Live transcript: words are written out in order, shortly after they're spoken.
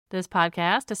This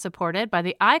podcast is supported by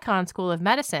the Icahn School of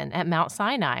Medicine at Mount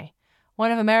Sinai, one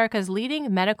of America's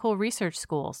leading medical research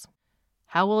schools.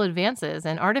 How will advances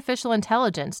in artificial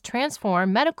intelligence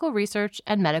transform medical research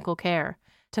and medical care?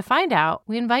 To find out,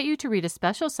 we invite you to read a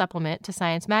special supplement to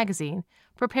Science Magazine,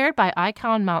 prepared by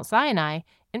Icahn Mount Sinai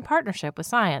in partnership with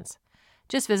Science.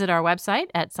 Just visit our website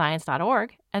at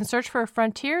science.org and search for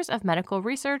Frontiers of Medical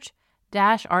Research -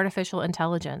 Artificial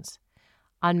Intelligence.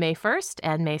 On May 1st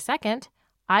and May 2nd,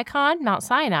 Icahn Mount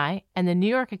Sinai and the New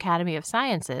York Academy of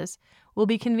Sciences will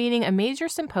be convening a major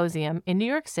symposium in New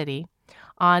York City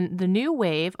on the new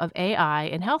wave of AI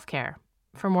in healthcare.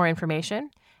 For more information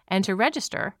and to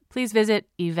register, please visit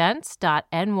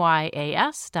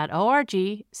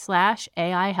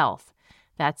events.nyas.org/AI Health.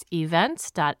 That's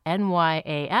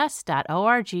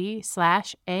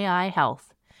events.nyas.org/AI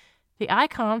Health. The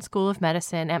Icahn School of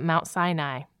Medicine at Mount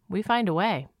Sinai. We find a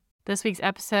way. This week's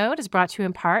episode is brought to you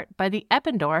in part by the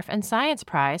Eppendorf and Science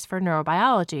Prize for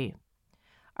Neurobiology.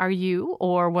 Are you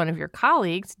or one of your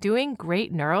colleagues doing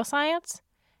great neuroscience?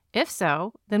 If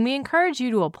so, then we encourage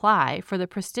you to apply for the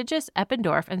prestigious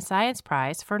Eppendorf and Science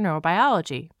Prize for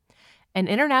Neurobiology, an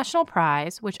international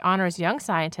prize which honors young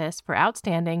scientists for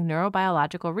outstanding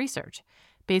neurobiological research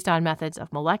based on methods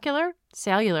of molecular,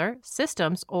 cellular,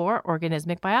 systems, or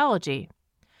organismic biology.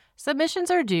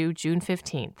 Submissions are due June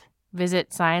 15th.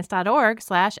 Visit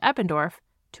science.org/Eppendorf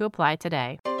to apply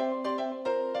today.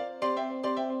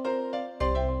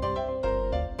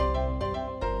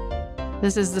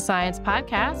 This is the Science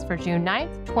Podcast for June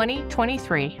 9th,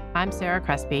 2023. I'm Sarah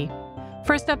Crespi.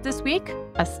 First up this week,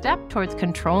 a step towards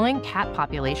controlling cat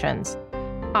populations.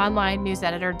 Online news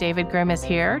editor David Grimm is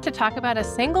here to talk about a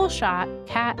single-shot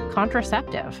cat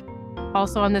contraceptive.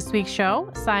 Also on this week's show,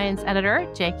 science editor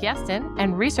Jake Yeston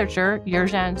and researcher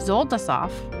Yerzhan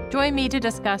Zoldasov join me to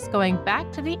discuss going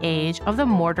back to the age of the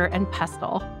mortar and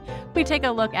pestle. We take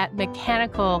a look at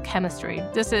mechanical chemistry.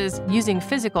 This is using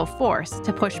physical force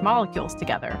to push molecules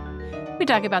together. We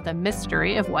talk about the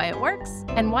mystery of why it works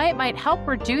and why it might help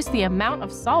reduce the amount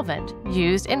of solvent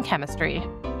used in chemistry.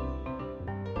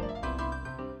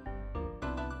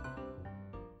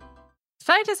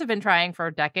 Scientists have been trying for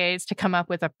decades to come up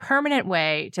with a permanent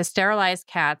way to sterilize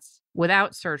cats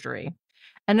without surgery.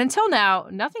 And until now,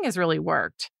 nothing has really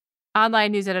worked.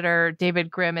 Online news editor David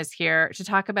Grimm is here to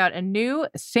talk about a new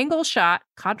single-shot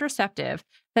contraceptive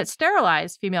that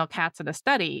sterilized female cats in a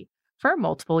study for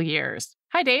multiple years.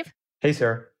 Hi, Dave. Hey,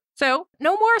 Sarah. So,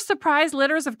 no more surprise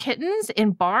litters of kittens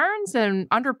in barns and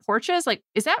under porches?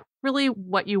 Is that really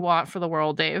what you want for the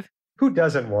world, Dave? Who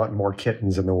doesn't want more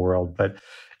kittens in the world? But,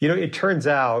 it turns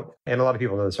out, and a lot of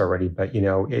people know this already, but,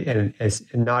 and it's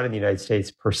not in the United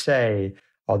States per se,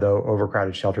 although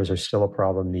overcrowded shelters are still a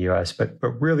problem in the U.S. But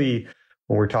really,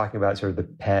 when we're talking about sort of the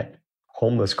pet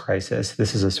homeless crisis,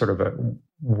 this is a sort of a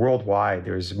worldwide,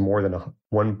 there's more than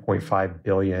 1.5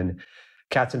 billion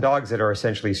cats and dogs that are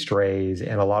essentially strays.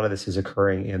 And a lot of this is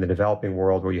occurring in the developing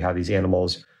world where you have these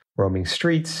animals roaming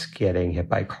streets, getting hit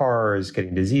by cars,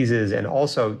 getting diseases. And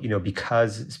also,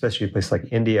 because especially a place like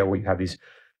India, where you have these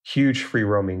huge free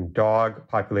roaming dog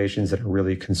populations that are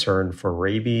really concerned for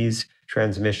rabies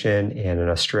transmission. And in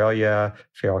Australia,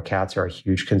 feral cats are a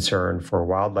huge concern for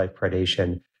wildlife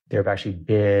predation. There have actually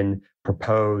been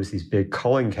proposed these big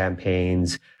culling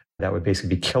campaigns that would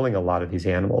basically be killing a lot of these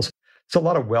animals. So a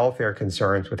lot of welfare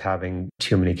concerns with having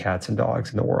too many cats and dogs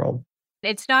in the world.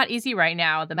 It's not easy right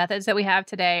now. The methods that we have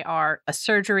today are a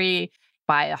surgery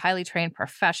by a highly trained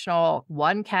professional,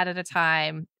 one cat at a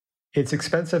time. It's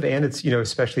expensive, and it's,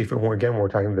 especially when we're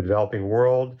talking about the developing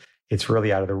world, it's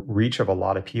really out of the reach of a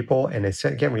lot of people. And it's,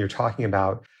 again, when you're talking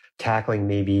about tackling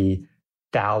maybe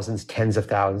thousands, tens of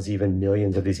thousands, even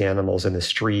millions of these animals in the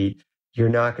street, you're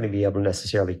not going to be able to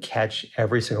necessarily catch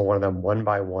every single one of them one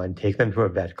by one, take them to a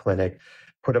vet clinic,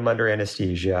 put them under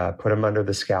anesthesia, put them under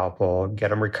the scalpel,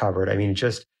 get them recovered. I mean,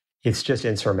 it's just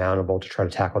insurmountable to try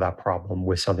to tackle that problem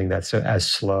with something that's as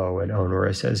slow and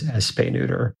onerous as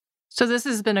spay-neuter. So this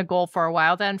has been a goal for a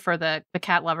while then for the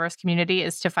cat lovers community,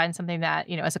 is to find something that,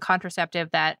 as a contraceptive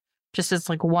that just is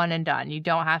like one and done. You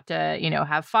don't have to,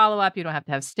 have follow-up. You don't have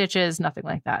to have stitches, nothing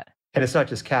like that. And it's not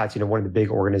just cats. One of the big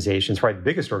organizations, probably the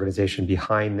biggest organization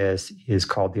behind this is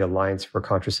called the Alliance for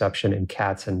Contraception in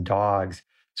Cats and Dogs.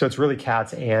 So it's really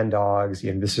cats and dogs.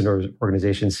 This is an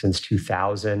organization since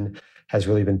 2000, has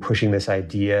really been pushing this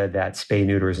idea that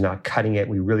spay-neuter is not cutting it.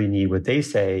 We really need what they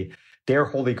say. Their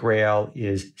holy grail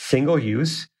is single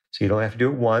use, so you don't have to do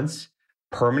it once,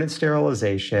 permanent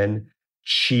sterilization,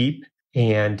 cheap,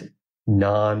 and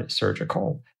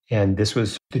non-surgical. And this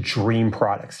was the dream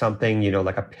product, something,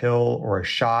 like a pill or a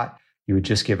shot. You would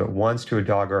just give it once to a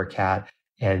dog or a cat,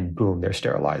 and boom, they're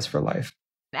sterilized for life.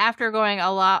 After going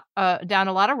down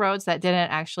a lot of roads that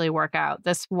didn't actually work out,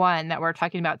 this one that we're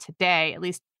talking about today, at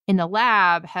least in the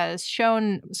lab, has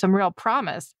shown some real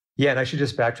promise. Yeah, and I should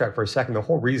just backtrack for a second. The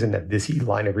whole reason that this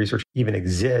line of research even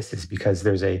exists is because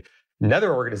there's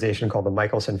another organization called the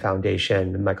Michelson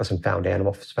Foundation, the Michelson Found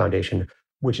Animals Foundation,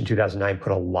 which in 2009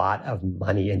 put a lot of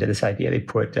money into this idea. They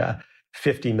put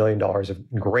 $50 million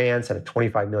of grants and a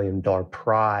 $25 million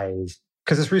prize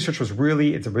because this research was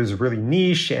really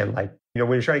niche. And like, when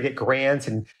you're trying to get grants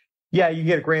and yeah, you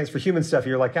get grants for human stuff.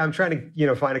 You're like, I'm trying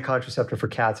to, find a contraceptive for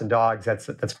cats and dogs.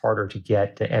 That's harder to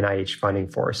get to NIH funding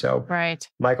for. So right.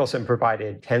 Michelson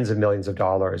provided tens of millions of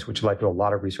dollars, which led to a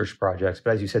lot of research projects.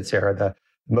 But as you said, Sarah, the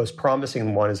most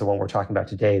promising one is the one we're talking about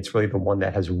today. It's really the one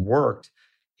that has worked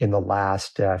in the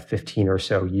last 15 or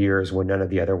so years when none of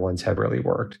the other ones have really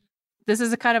worked. This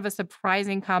is a kind of a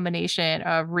surprising combination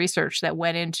of research that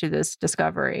went into this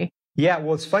discovery. Yeah,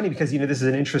 well, it's funny because, this is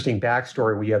an interesting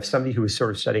backstory. We have somebody who is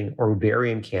sort of studying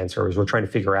ovarian cancer as we're trying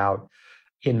to figure out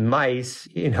in mice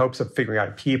in hopes of figuring out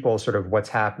in people sort of what's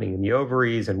happening in the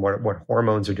ovaries and what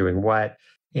hormones are doing what.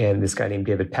 And this guy named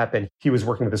David Pepin, he was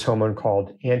working with this hormone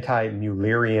called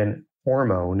anti-Mullerian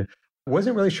hormone.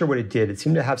 Wasn't really sure what it did. It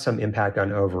seemed to have some impact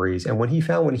on ovaries. And when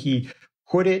he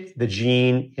put the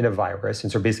gene in a virus,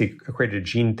 and so basically created a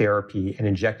gene therapy and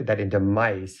injected that into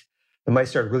mice, the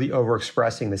mice started really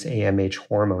overexpressing this AMH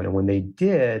hormone. And when they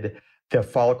did, the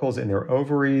follicles in their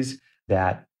ovaries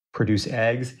that produce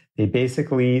eggs, they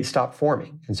basically stopped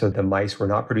forming. And so the mice were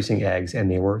not producing eggs and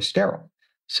they were sterile.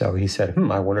 So he said,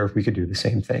 I wonder if we could do the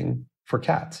same thing for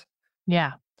cats.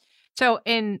 Yeah. So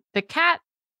in the cat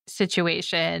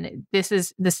situation, this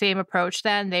is the same approach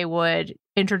then. They would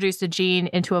introduce the gene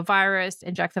into a virus,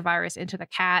 inject the virus into the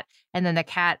cat, and then the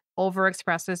cat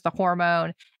overexpresses the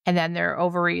hormone, and then their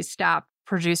ovaries stop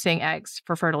producing eggs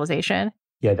for fertilization.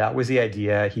 Yeah, that was the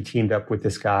idea. He teamed up with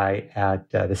this guy at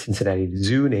the Cincinnati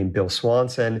Zoo named Bill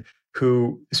Swanson,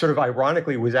 who sort of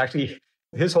ironically was actually,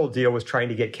 his whole deal was trying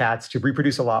to get cats to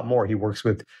reproduce a lot more. He works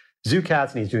with zoo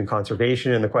cats and he's doing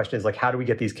conservation. And the question is like, how do we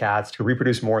get these cats to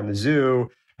reproduce more in the zoo?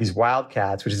 These wild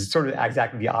cats, which is sort of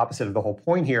exactly the opposite of the whole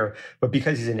point here. But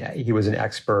because he was an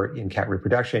expert in cat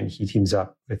reproduction, he teams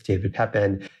up with David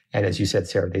Pepin. And as you said,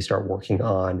 Sarah, they start working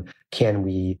on, can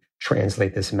we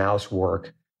translate this mouse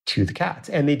work to the cats?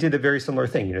 And they did a very similar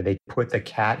thing. They put the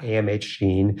cat AMH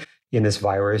gene in this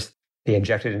virus. They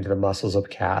injected it into the muscles of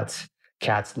cats.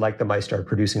 Cats, like the mice, started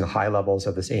producing high levels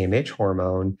of this AMH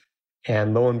hormone.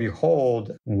 And lo and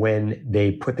behold, when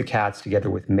they put the cats together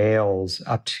with males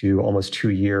up to almost 2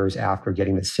 years after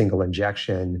getting the single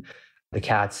injection, the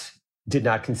cats did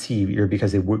not conceive either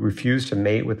because they would refuse to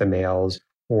mate with the males,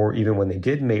 or even when they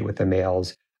did mate with the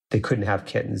males, they couldn't have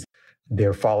kittens.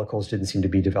 Their follicles didn't seem to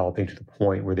be developing to the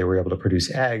point where they were able to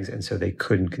produce eggs, and so they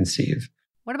couldn't conceive.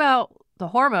 What about the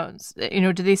hormones?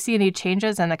 Do they see any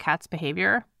changes in the cat's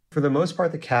behavior? For the most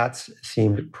part, the cats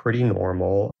seemed pretty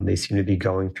normal. They seem to be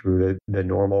going through the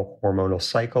normal hormonal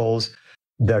cycles.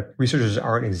 The researchers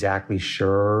aren't exactly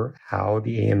sure how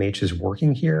the AMH is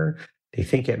working here. They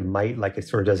think it might, like it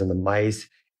sort of does in the mice,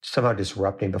 somehow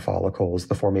disrupting the follicles,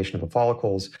 the formation of the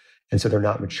follicles. And so they're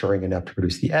not maturing enough to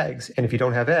produce the eggs. And if you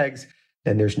don't have eggs,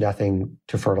 then there's nothing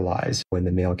to fertilize when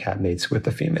the male cat mates with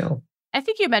the female. I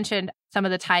think you mentioned some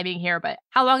of the timing here, but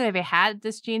how long have they had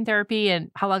this gene therapy and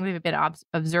how long have they been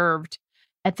observed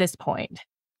at this point?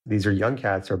 These are young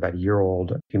cats, they're about a year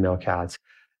old female cats.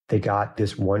 They got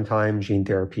this one-time gene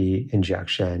therapy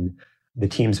injection. The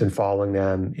team's been following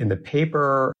them in the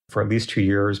paper for at least 2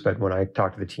 years, but when I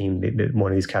talked to the team,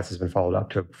 one of these cats has been followed up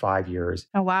to 5 years.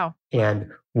 Oh, wow. And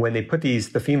when they put the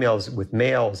females with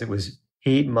males, it was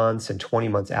 8 months and 20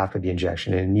 months after the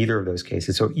injection. And in neither of those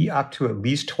cases, so up to at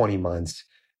least 20 months,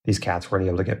 these cats weren't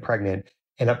able to get pregnant.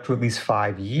 And up to at least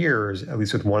 5 years, at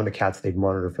least with one of the cats they've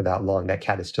monitored for that long, that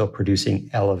cat is still producing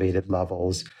elevated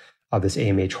levels of this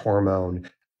AMH hormone.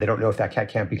 They don't know if that cat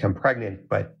can't become pregnant,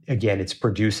 but again, it's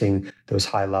producing those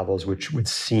high levels, which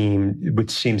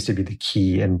seems to be the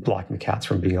key in blocking the cats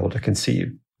from being able to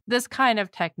conceive. This kind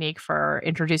of technique for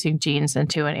introducing genes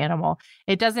into an animal,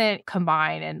 it doesn't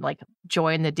combine and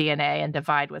join the DNA and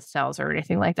divide with cells or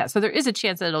anything like that. So there is a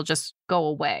chance that it'll just go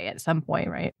away at some point,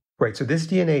 right? Right. So this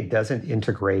DNA doesn't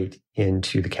integrate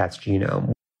into the cat's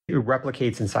genome. It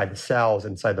replicates inside the cells,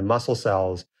 inside the muscle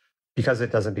cells, because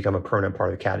it doesn't become a permanent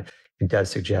part of the cat. It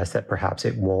does suggest that perhaps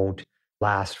it won't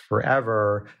last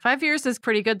forever. 5 years is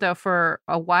pretty good, though, for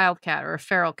a wild cat or a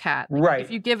feral cat. Right. If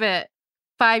you give it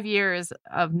 5 years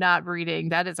of not breeding,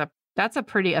 that's a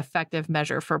pretty effective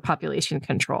measure for population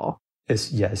control.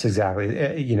 Yes, exactly.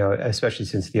 Especially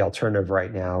since the alternative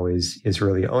right now is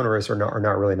really onerous or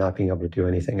not really not being able to do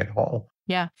anything at all.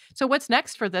 Yeah. So what's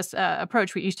next for this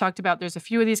approach? You talked about there's a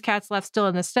few of these cats left still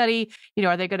in the study.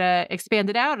 Are they going to expand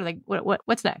it out? Or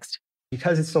what's next?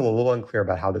 Because it's still a little unclear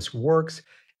about how this works,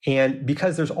 and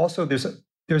because there's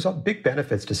big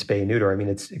benefits to spay and neuter. I mean,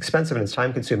 it's expensive and it's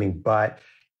time consuming, but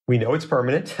we know it's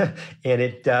permanent, and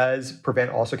it does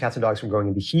prevent also cats and dogs from going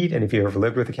into heat. And if you've ever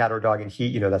lived with a cat or a dog in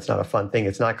heat, that's not a fun thing.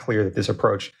 It's not clear that this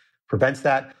approach prevents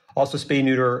that. Also, spay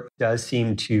neuter does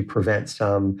seem to prevent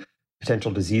some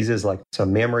potential diseases like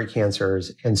some mammary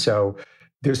cancers. And so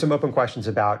there's some open questions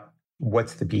about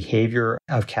what's the behavior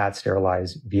of cats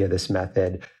sterilized via this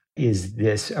method. Is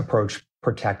this approach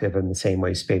protective in the same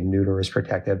way spay and neuter is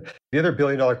protective? The other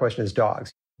billion-dollar question is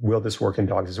dogs. Will this work in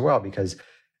dogs as well? Because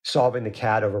solving the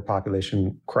cat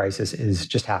overpopulation crisis is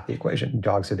just half the equation.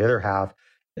 Dogs are the other half.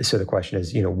 So the question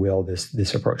is, will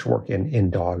this approach work in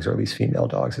dogs, or at least female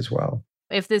dogs as well?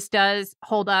 If this does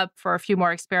hold up for a few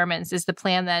more experiments, is the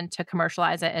plan then to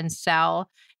commercialize it and sell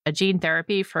a gene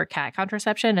therapy for cat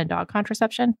contraception and dog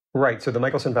contraception? Right. So the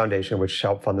Michelson Foundation, which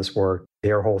helped fund this work,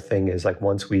 their whole thing is like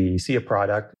once we see a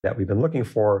product that we've been looking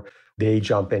for, they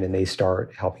jump in and they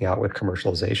start helping out with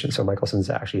commercialization. So Michelson's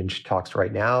actually in talks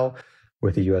right now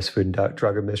with the U.S. Food and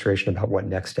Drug Administration about what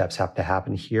next steps have to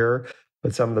happen here.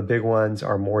 But some of the big ones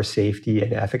are more safety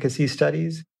and efficacy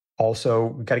studies. Also,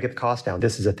 we've got to get the cost down.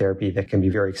 This is a therapy that can be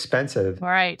very expensive.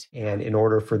 Right. And in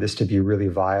order for this to be really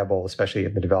viable, especially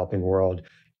in the developing world,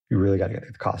 you really got to get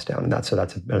the cost down. And that's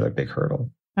another big hurdle.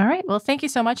 All right. Well, thank you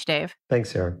so much, Dave. Thanks,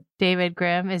 Sarah. David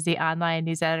Grimm is the online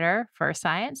news editor for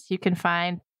Science. You can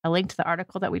find a link to the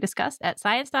article that we discussed at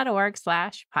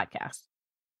science.org/podcast.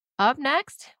 Up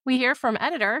next, we hear from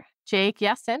editor Jake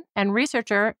Yeston and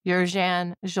researcher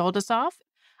Yerzhan Zholdasov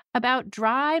about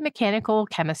dry mechanical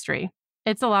chemistry.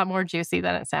 It's a lot more juicy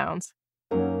than it sounds.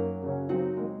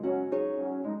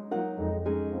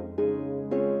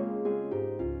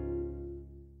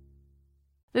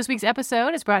 This week's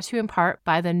episode is brought to you in part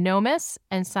by the NOMIS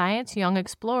and Science Young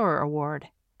Explorer Award.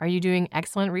 Are you doing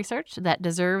excellent research that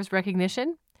deserves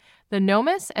recognition? The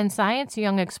NOMIS and Science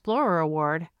Young Explorer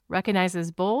Award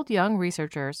recognizes bold young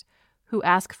researchers who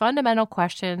ask fundamental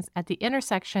questions at the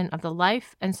intersection of the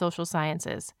life and social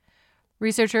sciences.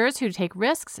 Researchers who take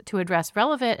risks to address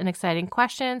relevant and exciting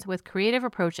questions with creative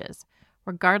approaches,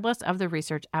 regardless of the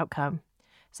research outcome.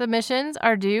 Submissions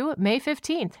are due May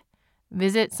 15th.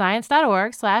 Visit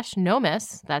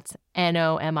science.org/NOMIS, that's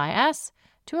NOMIS,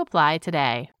 to apply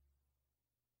today.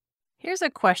 Here's a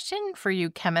question for you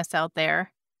chemists out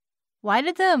there. Why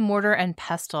did the mortar and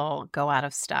pestle go out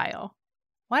of style?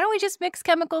 Why don't we just mix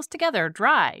chemicals together,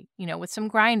 dry, with some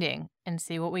grinding, and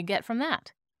see what we get from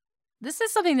that? This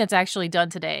is something that's actually done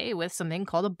today with something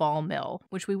called a ball mill,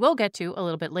 which we will get to a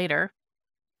little bit later.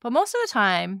 But most of the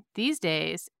time, these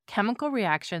days, chemical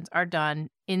reactions are done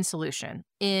in solution,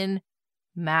 in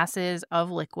masses of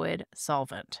liquid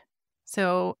solvent.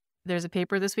 So there's a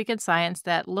paper this week in Science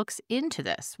that looks into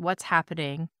this, what's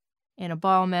happening in a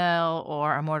ball mill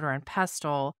or a mortar and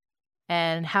pestle,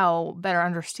 and how better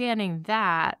understanding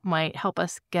that might help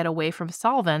us get away from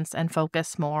solvents and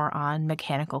focus more on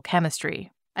mechanical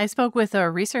chemistry. I spoke with a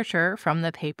researcher from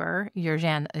the paper,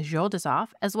 Yerzhan Zholdasov,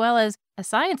 as well as a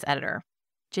science editor,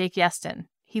 Jake Yeston.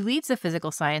 He leads the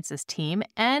physical sciences team,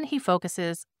 and he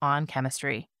focuses on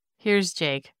chemistry. Here's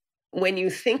Jake. When you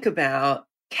think about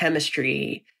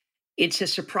chemistry, it's a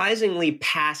surprisingly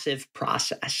passive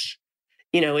process.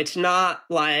 It's not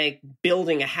like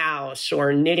building a house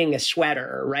or knitting a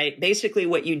sweater, right? Basically,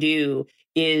 what you do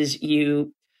is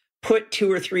you put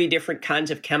 2 or 3 different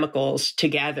kinds of chemicals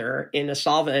together in a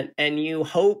solvent, and you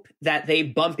hope that they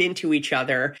bump into each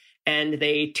other and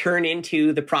they turn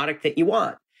into the product that you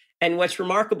want. And what's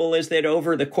remarkable is that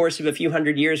over the course of a few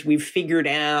hundred years, we've figured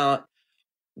out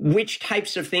which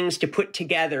types of things to put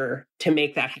together to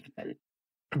make that happen.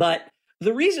 But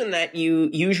the reason that you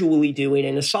usually do it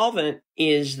in a solvent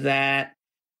is that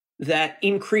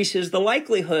increases the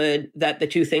likelihood that the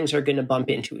two things are going to bump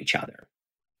into each other.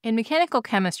 In mechanical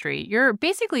chemistry, you're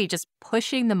basically just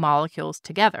pushing the molecules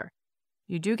together.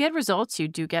 You do get results, you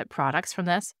do get products from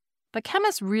this, but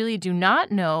chemists really do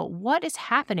not know what is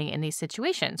happening in these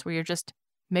situations where you're just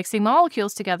mixing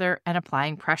molecules together and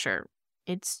applying pressure.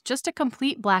 It's just a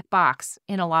complete black box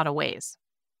in a lot of ways.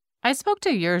 I spoke to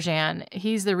Yerzhan.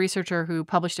 He's the researcher who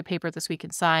published a paper this week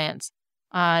in Science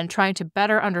on trying to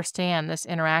better understand this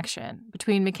interaction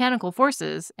between mechanical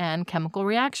forces and chemical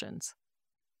reactions.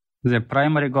 The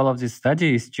primary goal of this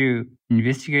study is to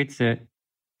investigate the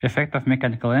effect of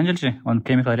mechanical energy on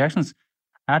chemical reactions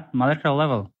at molecular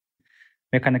level.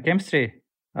 Mechanochemistry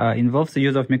involves the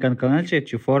use of mechanical energy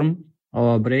to form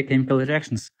or break chemical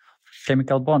reactions,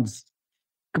 chemical bonds.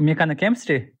 Mechanical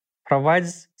chemistry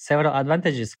provides several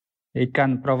advantages. It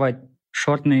can provide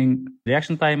shortening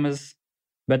reaction times,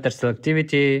 better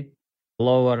selectivity,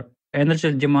 lower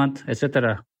energy demand,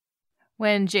 etc.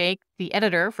 When Jake, the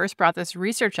editor, first brought this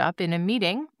research up in a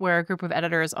meeting where a group of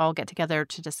editors all get together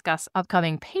to discuss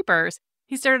upcoming papers,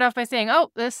 he started off by saying, oh,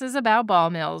 this is about ball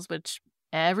mills, which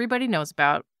everybody knows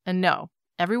about. And no,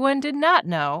 everyone did not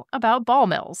know about ball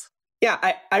mills.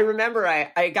 Yeah, I remember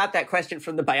I got that question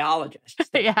from the biologists.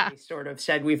 Yeah. They sort of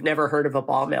said, we've never heard of a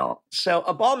ball mill. So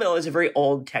a ball mill is a very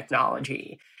old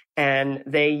technology, and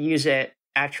they use it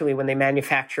actually when they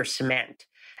manufacture cement.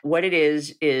 What it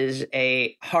is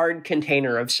a hard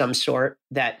container of some sort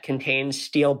that contains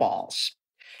steel balls.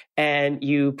 And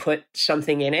you put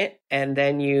something in it, and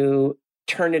then you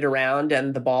turn it around,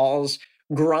 and the balls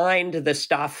grind the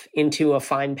stuff into a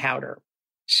fine powder.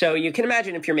 So you can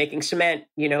imagine if you're making cement,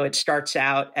 it starts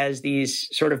out as these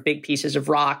sort of big pieces of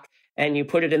rock, and you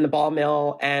put it in the ball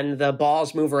mill, and the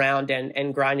balls move around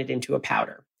and grind it into a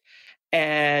powder.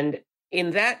 And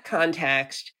in that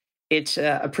context, it's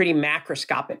a pretty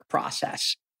macroscopic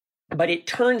process. But it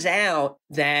turns out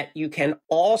that you can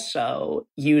also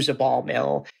use a ball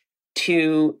mill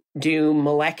to do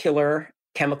molecular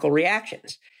chemical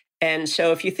reactions. And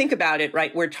so if you think about it,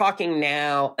 right, we're talking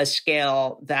now a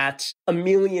scale that's 1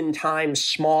 million times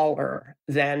smaller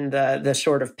than the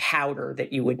sort of powder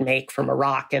that you would make from a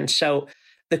rock. And so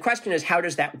the question is, how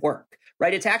does that work,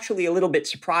 right? It's actually a little bit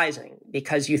surprising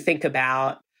because you think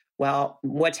about, well,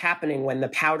 what's happening when the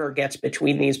powder gets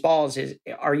between these balls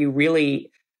are you really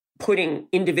putting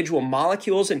individual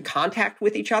molecules in contact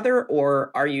with each other,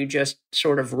 or are you just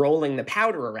sort of rolling the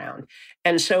powder around?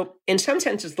 And so in some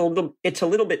sense, it's a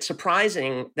little bit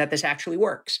surprising that this actually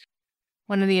works.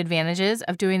 One of the advantages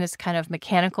of doing this kind of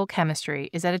mechanical chemistry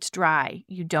is that it's dry.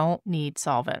 You don't need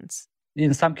solvents.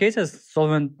 In some cases,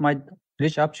 solvent might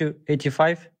reach up to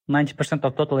 85-90%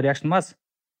 of total reaction mass.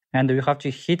 And we have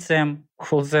to heat them,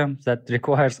 cool them. That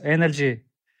requires energy.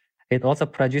 It also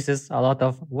produces a lot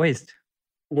of waste.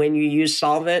 When you use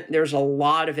solvent, there's a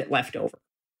lot of it left over.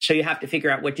 So you have to figure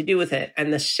out what to do with it.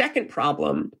 And the second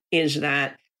problem is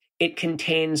that it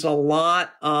contains a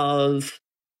lot of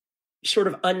sort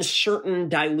of uncertain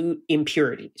dilute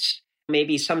impurities,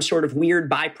 maybe some sort of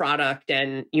weird byproduct,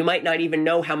 and you might not even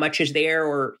know how much is there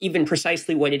or even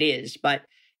precisely what it is. But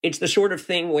it's the sort of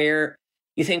thing where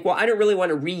you think, well, I don't really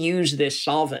want to reuse this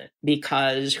solvent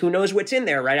because who knows what's in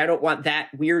there, right? I don't want that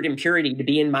weird impurity to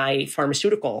be in my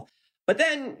pharmaceutical. But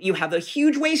then you have a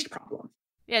huge waste problem.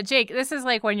 Yeah, Jake, this is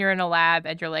like when you're in a lab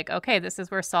and you're like, okay, this is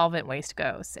where solvent waste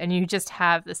goes. And you just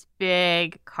have this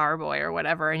big carboy or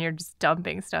whatever, and you're just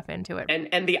dumping stuff into it.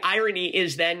 And the irony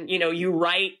is then, you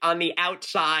write on the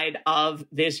outside of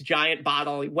this giant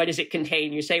bottle, what does it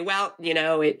contain? You say, well,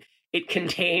 it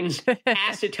contains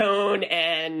acetone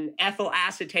and ethyl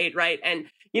acetate, right? And,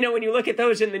 when you look at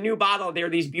those in the new bottle, they're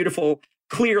these beautiful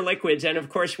clear liquids. And of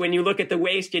course, when you look at the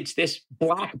waste, it's this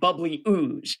black bubbly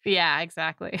ooze. Yeah,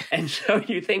 exactly. And so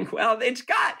you think, well, it's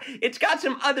got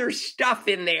some other stuff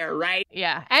in there, right?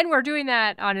 Yeah. And we're doing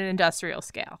that on an industrial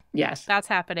scale. Yes. That's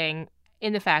happening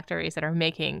in the factories that are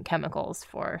making chemicals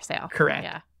for sale. Correct.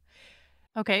 Yeah.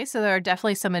 Okay, so there are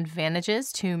definitely some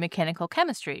advantages to mechanical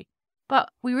chemistry. But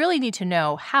we really need to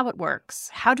know how it works,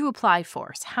 how to apply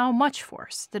force, how much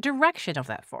force, the direction of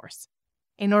that force,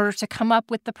 in order to come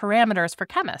up with the parameters for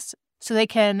chemists so they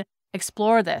can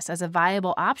explore this as a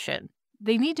viable option.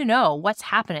 They need to know what's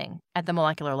happening at the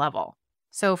molecular level.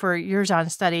 So for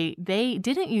Yurzhan's study, they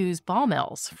didn't use ball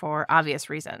mills for obvious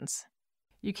reasons.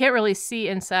 You can't really see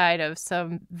inside of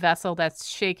some vessel that's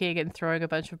shaking and throwing a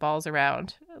bunch of balls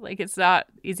around. Like, it's not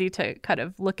easy to kind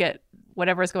of look at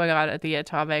whatever's going on at the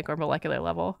atomic or molecular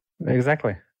level.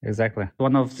 Exactly.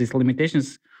 One of these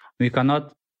limitations, we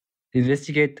cannot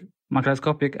investigate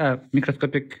microscopic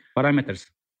parameters.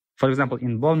 For example,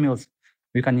 in ball mills,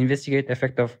 we can investigate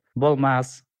effect of ball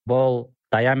mass, ball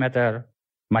diameter,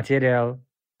 material,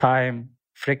 time,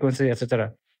 frequency,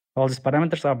 etc. All these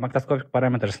parameters are macroscopic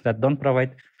parameters that don't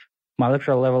provide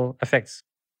molecular level effects.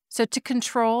 So to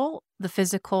control the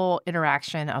physical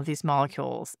interaction of these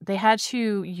molecules, they had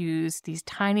to use these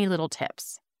tiny little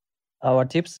tips. Our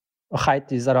tips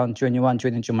height is around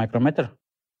 21-22 micrometer,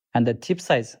 and the tip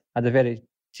size at the very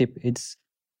tip, it's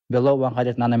below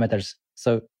 100 nanometers.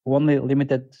 So only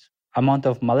limited amount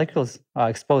of molecules are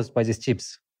exposed by these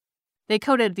tips. They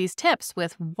coated these tips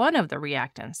with one of the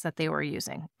reactants that they were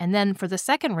using. And then for the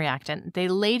second reactant, they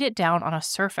laid it down on a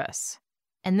surface.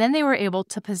 And then they were able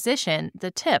to position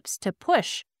the tips to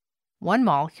push one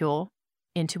molecule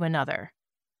into another.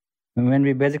 when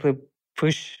we basically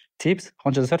push tips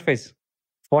onto the surface,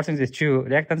 forcing these two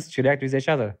reactants to react with each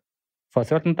other for a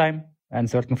certain time and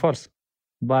certain force.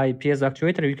 By piezo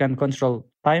actuator, we can control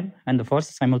time and the force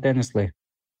simultaneously.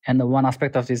 And one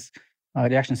aspect of this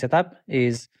reaction setup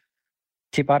is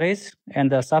tip arrays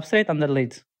and the substrate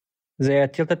underlaid. They are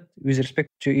tilted with respect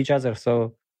to each other.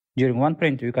 So during one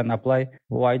print, you can apply a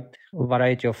wide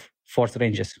variety of force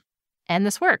ranges. And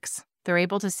this works. They're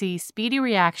able to see speedy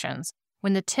reactions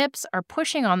when the tips are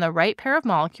pushing on the right pair of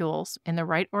molecules in the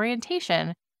right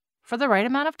orientation for the right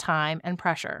amount of time and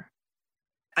pressure.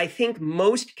 I think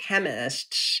most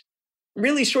chemists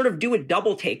really sort of do a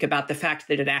double take about the fact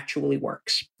that it actually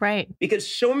works. Right. Because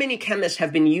so many chemists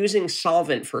have been using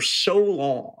solvent for so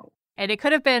long. And it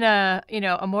could have been a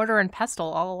mortar and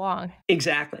pestle all along.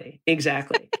 Exactly.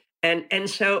 And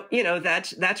so,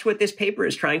 that's what this paper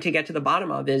is trying to get to the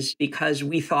bottom of, is because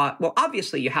we thought, well,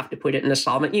 obviously you have to put it in a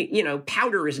solvent.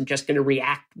 Powder isn't just going to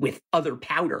react with other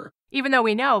powder. Even though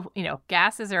we know,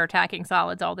 gases are attacking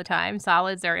solids all the time.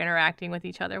 Solids are interacting with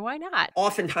each other. Why not?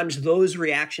 Oftentimes those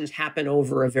reactions happen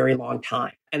over a very long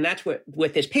time. And that's what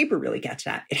this paper really gets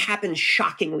at. It happens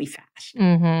shockingly fast.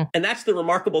 Mm-hmm. And that's the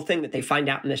remarkable thing that they find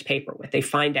out in this paper. What they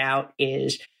find out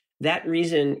is that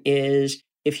reason is,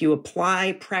 if you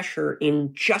apply pressure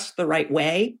in just the right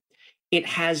way, it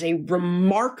has a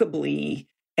remarkably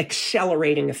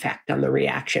accelerating effect on the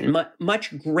reaction,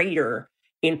 much greater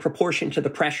in proportion to the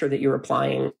pressure that you're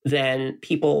applying than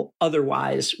people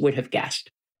otherwise would have guessed.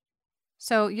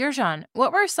 So, Yurjan,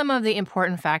 what were some of the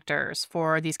important factors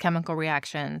for these chemical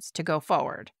reactions to go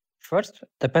forward? First,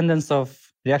 dependence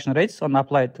of reaction rates on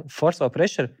applied force or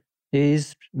pressure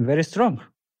is very strong,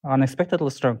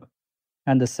 unexpectedly strong.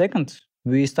 And the second,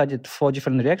 we studied 4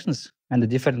 different reactions, and the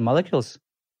different molecules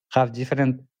have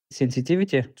different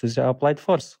sensitivity to the applied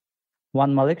force.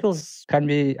 One molecule can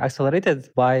be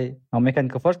accelerated by a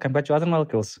mechanical force compared to other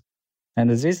molecules. And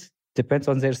this depends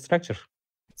on their structure.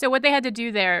 So what they had to do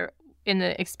there in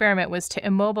the experiment was to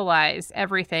immobilize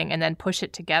everything and then push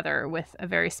it together with a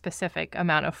very specific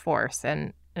amount of force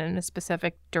and in a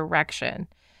specific direction.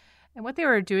 And what they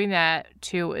were doing that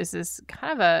to is this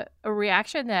kind of a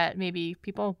reaction that maybe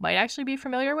people might actually be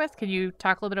familiar with. Can you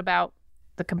talk a little bit about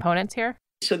the components here?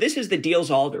 So this is the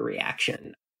Diels-Alder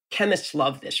reaction. Chemists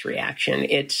love this reaction.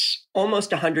 It's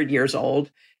almost 100 years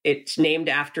old. It's named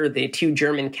after the 2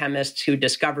 German chemists who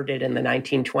discovered it in the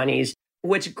 1920s.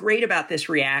 What's great about this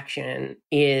reaction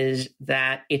is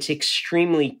that it's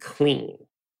extremely clean.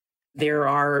 There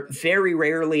are very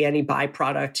rarely any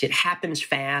byproducts. It happens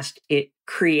fast. It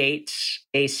creates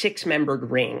a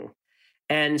 6-membered ring.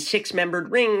 And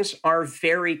 6-membered rings are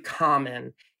very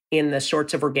common in the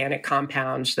sorts of organic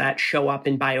compounds that show up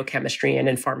in biochemistry and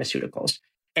in pharmaceuticals.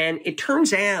 And it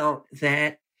turns out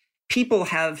that people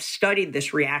have studied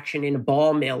this reaction in a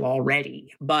ball mill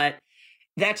already, but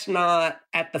that's not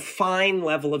at the fine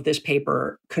level of this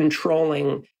paper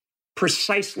controlling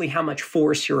precisely how much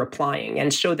force you're applying.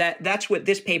 And so that's what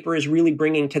this paper is really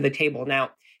bringing to the table.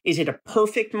 Now, is it a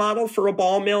perfect model for a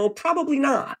ball mill? Probably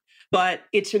not. But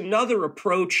it's another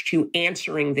approach to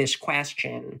answering this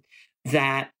question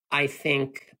that I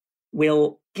think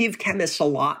will give chemists a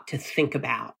lot to think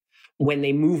about when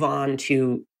they move on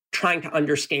to trying to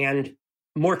understand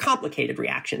more complicated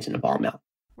reactions in a ball mill.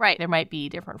 Right. There might be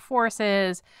different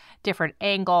forces, different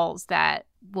angles that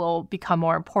will become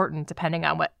more important depending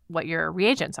on what your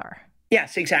reagents are.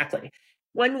 Yes, exactly.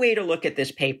 One way to look at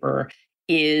this paper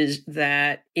is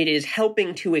that it is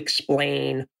helping to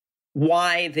explain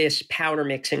why this powder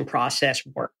mixing process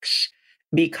works.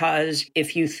 Because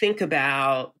if you think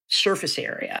about surface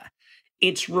area,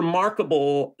 it's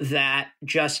remarkable that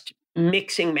just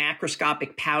mixing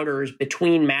macroscopic powders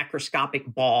between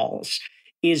macroscopic balls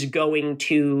is going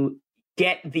to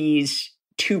get these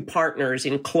 2 partners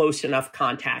in close enough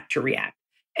contact to react.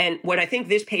 And what I think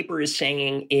this paper is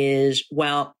saying is,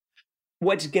 well,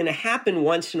 what's going to happen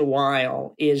once in a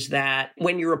while is that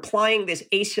when you're applying this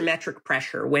asymmetric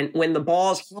pressure, when the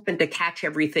balls happen to catch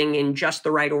everything in just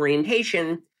the right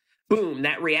orientation, boom,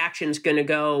 that reaction's going to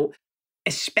go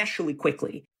especially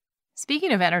quickly.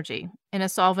 Speaking of energy, in a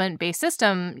solvent-based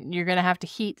system, you're going to have to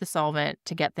heat the solvent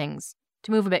to get things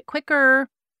to move a bit quicker.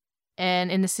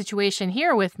 And in the situation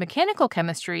here with mechanical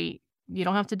chemistry, you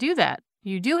don't have to do that.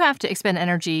 You do have to expend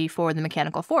energy for the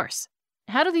mechanical force.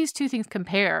 How do these 2 things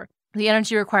compare? The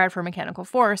energy required for mechanical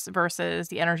force versus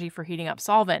the energy for heating up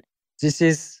solvent? This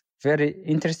is very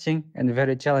interesting and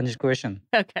very challenging question.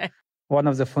 Okay. One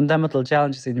of the fundamental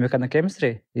challenges in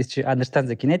mechanochemistry is to understand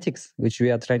the kinetics, which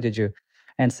we are trying to do.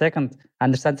 And second,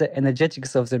 understand the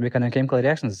energetics of the mechanochemical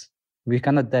reactions. We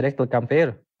cannot directly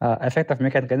compare effect of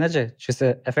mechanical energy, which is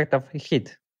the effect of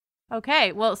heat.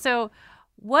 Okay, well, so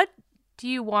what do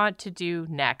you want to do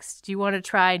next? Do you want to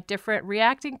try different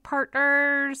reacting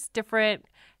partners, different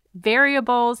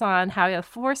variables on how the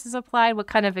force is applied? What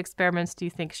kind of experiments do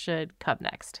you think should come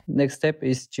next? Next step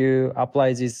is to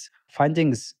apply these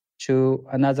findings to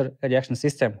another reaction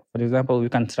system. For example, we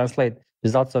can translate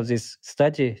results of this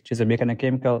study to the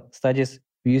mechanochemical studies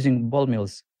using ball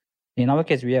mills. In our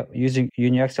case, we are using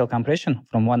uniaxial compression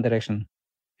from one direction.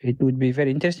 It would be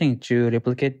very interesting to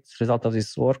replicate the result of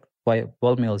this work by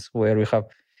ball mills, where we have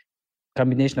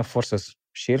combination of forces: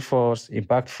 shear force,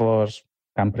 impact force,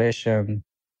 compression,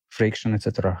 friction,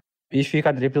 etc. If we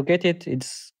can replicate it,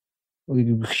 it's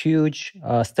a huge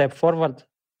step forward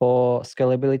for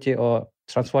scalability or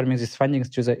transforming these findings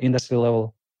to the industry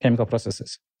level chemical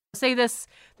processes. Say this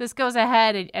goes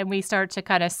ahead and we start to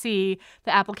kind of see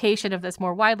the application of this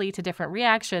more widely to different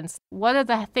reactions. One of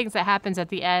the things that happens at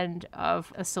the end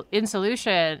of a in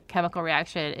solution chemical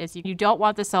reaction is you don't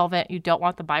want the solvent, you don't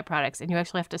want the byproducts, and you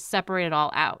actually have to separate it all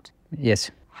out.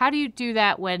 Yes. How do you do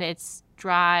that when it's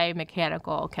dry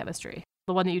mechanical chemistry?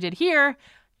 The one that you did here,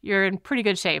 you're in pretty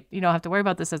good shape. You don't have to worry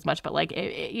about this as much, but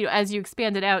as you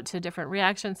expand it out to different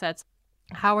reaction sets,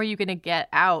 how are you going to get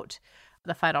out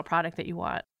the final product that you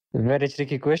want? Very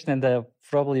tricky question, and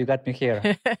probably you got me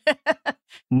here.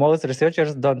 Most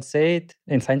researchers don't say it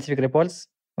in scientific reports.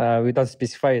 We don't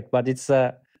specify it, but it's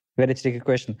a very tricky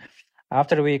question.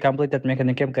 After we completed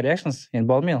mechanochemical reactions in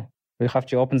ball mill, we have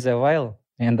to open the vial,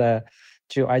 and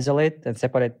to isolate and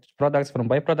separate products from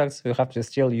byproducts, we have to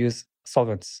still use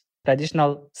solvents.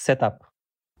 Traditional setup.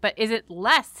 But is it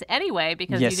less anyway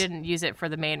because Yes. you didn't use it for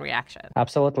the main reaction?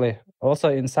 Absolutely. Also,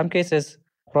 in some cases,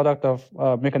 product of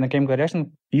mechanochemical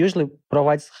reaction usually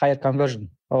provides higher conversion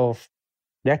of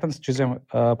reactants to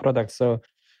the product. So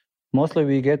mostly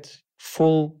we get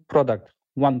full product,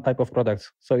 one type of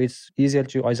product. So it's easier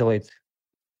to isolate.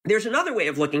 There's another way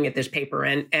of looking at this paper,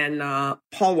 and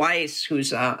Paul Weiss,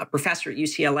 who's a professor at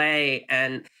UCLA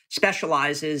and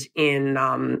specializes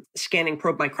in scanning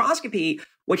probe microscopy,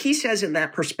 what he says in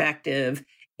that perspective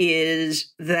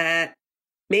is that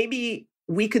maybe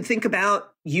we could think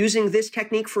about using this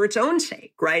technique for its own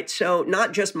sake, right? So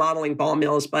not just modeling ball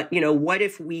mills, but, what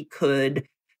if we could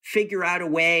figure out a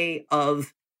way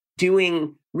of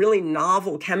doing really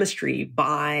novel chemistry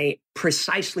by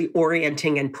precisely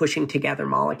orienting and pushing together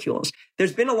molecules?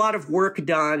 There's been a lot of work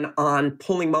done on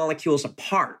pulling molecules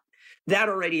apart. That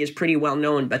already is pretty well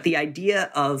known, but the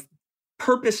idea of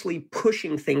purposely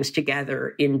pushing things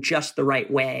together in just the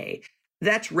right way,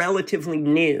 that's relatively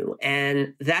new,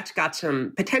 and that's got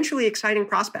some potentially exciting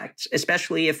prospects,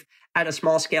 especially if at a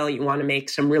small scale you want to make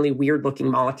some really weird-looking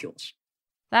molecules.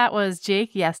 That was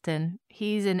Jake Yeston.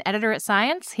 He's an editor at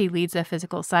Science. He leads a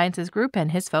physical sciences group,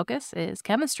 and his focus is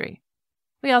chemistry.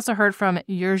 We also heard from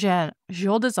Yurgen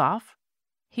Zholdazov.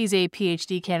 He's a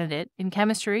PhD candidate in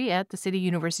chemistry at the City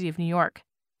University of New York.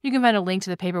 You can find a link to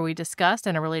the paper we discussed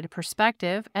and a related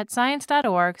perspective at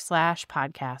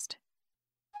science.org/podcast.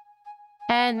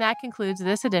 And that concludes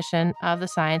this edition of the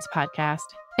Science Podcast.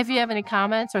 If you have any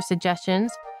comments or suggestions,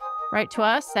 write to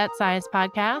us at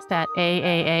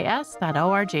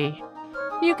sciencepodcast@aaas.org.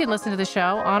 You can listen to the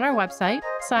show on our website,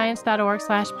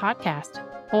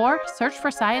 science.org/podcast, or search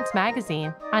for Science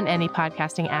Magazine on any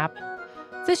podcasting app.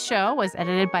 This show was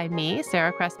edited by me,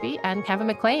 Sarah Crespi, and Kevin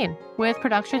McLean, with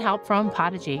production help from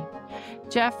Podigy.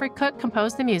 Jeffrey Cook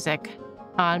composed the music.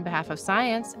 On behalf of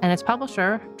Science and its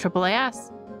publisher,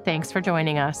 AAAS, thanks for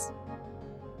joining us.